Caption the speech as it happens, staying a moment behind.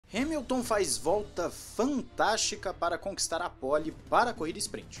Hamilton faz volta fantástica para conquistar a pole para a corrida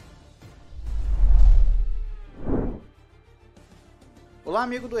sprint. Olá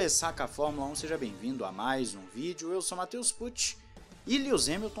amigo do Ressaca Fórmula 1, seja bem-vindo a mais um vídeo. Eu sou Matheus Pucci e Lewis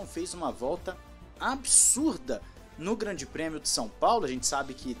Hamilton fez uma volta absurda no Grande Prêmio de São Paulo. A gente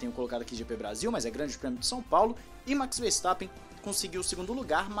sabe que tenho colocado aqui GP Brasil, mas é Grande Prêmio de São Paulo, e Max Verstappen conseguiu o segundo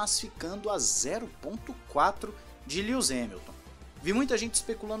lugar, mas ficando a 0.4 de Lewis Hamilton. Vi muita gente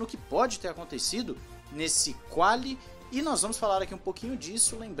especulando o que pode ter acontecido nesse quali, e nós vamos falar aqui um pouquinho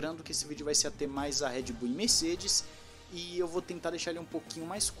disso, lembrando que esse vídeo vai se ater mais a Red Bull e Mercedes, e eu vou tentar deixar ele um pouquinho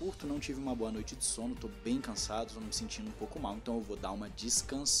mais curto. Não tive uma boa noite de sono, estou bem cansado, estou me sentindo um pouco mal, então eu vou dar uma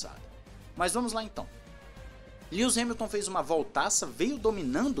descansada. Mas vamos lá então. Lewis Hamilton fez uma voltaça, veio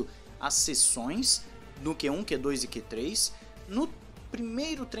dominando as sessões no Q1, Q2 e Q3. No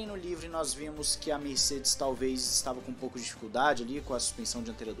primeiro treino livre nós vimos que a Mercedes talvez estava com um pouco de dificuldade ali com a suspensão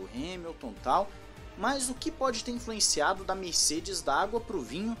dianteira do Hamilton e tal, mas o que pode ter influenciado da Mercedes da água para o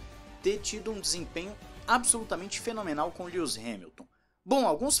vinho ter tido um desempenho absolutamente fenomenal com Lewis Hamilton? Bom,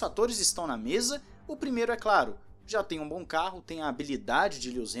 alguns fatores estão na mesa. O primeiro, é claro, já tem um bom carro, tem a habilidade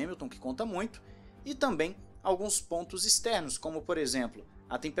de Lewis Hamilton que conta muito, e também alguns pontos externos, como por exemplo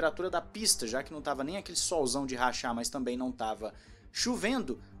a temperatura da pista, já que não estava nem aquele solzão de rachar, mas também não estava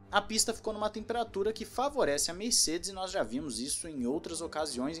chovendo, a pista ficou numa temperatura que favorece a Mercedes, e nós já vimos isso em outras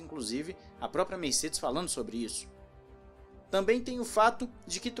ocasiões, inclusive a própria Mercedes falando sobre isso. Também tem o fato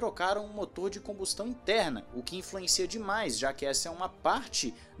de que trocaram um motor de combustão interna, o que influencia demais, já que essa é uma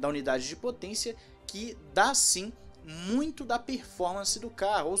parte da unidade de potência que dá sim muito da performance do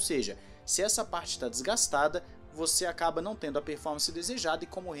carro, ou seja, se essa parte está desgastada, você acaba não tendo a performance desejada, e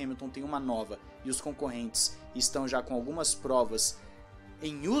como o Hamilton tem uma nova e os concorrentes estão já com algumas provas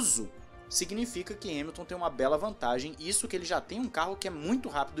em uso, significa que Hamilton tem uma bela vantagem, isso que ele já tem um carro que é muito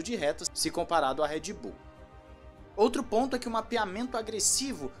rápido de retas se comparado à Red Bull. Outro ponto é que o mapeamento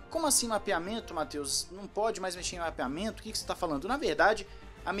agressivo. Como assim mapeamento, Matheus? Não pode mais mexer em mapeamento? O que você está falando? Na verdade,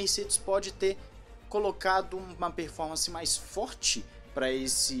 a Mercedes pode ter colocado uma performance mais forte para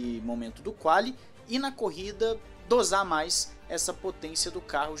esse momento do quali, e na corrida dosar mais essa potência do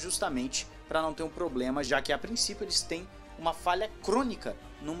carro, justamente para não ter um problema, já que a princípio eles têm uma falha crônica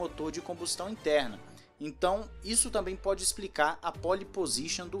no motor de combustão interna. Então isso também pode explicar a pole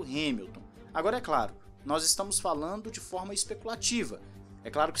position do Hamilton. Agora é claro, nós estamos falando de forma especulativa. É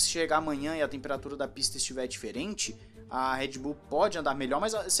claro que se chegar amanhã e a temperatura da pista estiver diferente, a Red Bull pode andar melhor,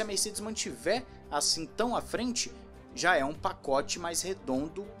 mas se a Mercedes mantiver assim tão à frente, já é um pacote mais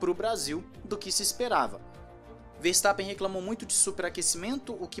redondo para o Brasil do que se esperava. Verstappen reclamou muito de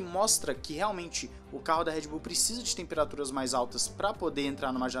superaquecimento, o que mostra que realmente o carro da Red Bull precisa de temperaturas mais altas para poder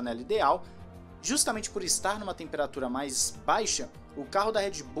entrar numa janela ideal. Justamente por estar numa temperatura mais baixa, o carro da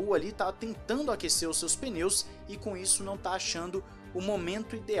Red Bull ali está tentando aquecer os seus pneus, e com isso não está achando o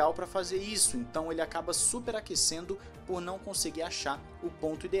momento ideal para fazer isso, então ele acaba superaquecendo por não conseguir achar o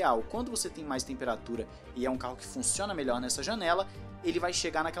ponto ideal. Quando você tem mais temperatura e é um carro que funciona melhor nessa janela, ele vai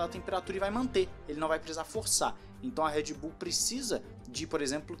chegar naquela temperatura e vai manter, ele não vai precisar forçar. Então a Red Bull precisa de, por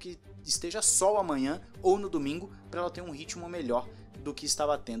exemplo, que esteja sol amanhã ou no domingo para ela ter um ritmo melhor do que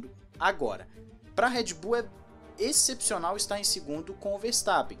estava tendo agora. Para a Red Bull é excepcional estar em segundo com o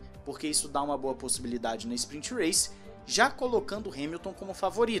Verstappen, porque isso dá uma boa possibilidade na Sprint Race, já colocando o Hamilton como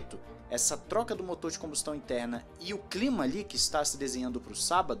favorito. Essa troca do motor de combustão interna e o clima ali que está se desenhando para o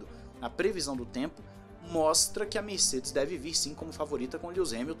sábado, a previsão do tempo, mostra que a Mercedes deve vir sim como favorita com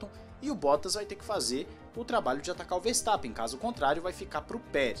Lewis Hamilton, e o Bottas vai ter que fazer o trabalho de atacar o Verstappen, caso contrário vai ficar para o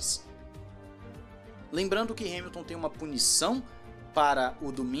Pérez. Lembrando que Hamilton tem uma punição para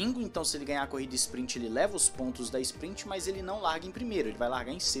o domingo, então se ele ganhar a corrida sprint ele leva os pontos da sprint, mas ele não larga em primeiro, ele vai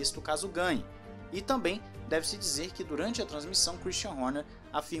largar em sexto caso ganhe. E também deve-se dizer que durante a transmissão Christian Horner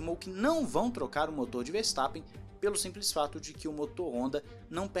afirmou que não vão trocar o motor de Verstappen pelo simples fato de que o motor Honda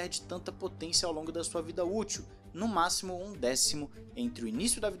não perde tanta potência ao longo da sua vida útil, no máximo 1/10 entre o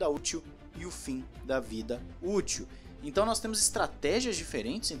início da vida útil e o fim da vida útil. Então nós temos estratégias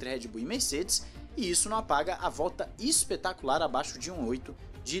diferentes entre Red Bull e Mercedes, e isso não apaga a volta espetacular abaixo de 1.8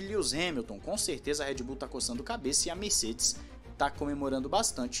 de Lewis Hamilton. Com certeza a Red Bull está coçando cabeça e a Mercedes está comemorando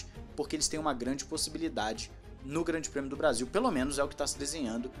bastante, porque eles têm uma grande possibilidade no Grande Prêmio do Brasil, pelo menos é o que está se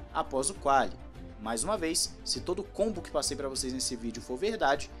desenhando após o quali. Mais uma vez, se todo o combo que passei para vocês nesse vídeo for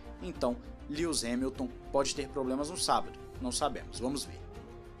verdade, então Lewis Hamilton pode ter problemas no sábado, não sabemos, vamos ver.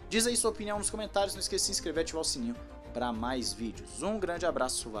 Diz aí sua opinião nos comentários, não esqueça de se inscrever e ativar o sininho para mais vídeos. Um grande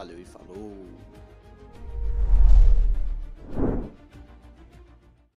abraço, valeu e falou!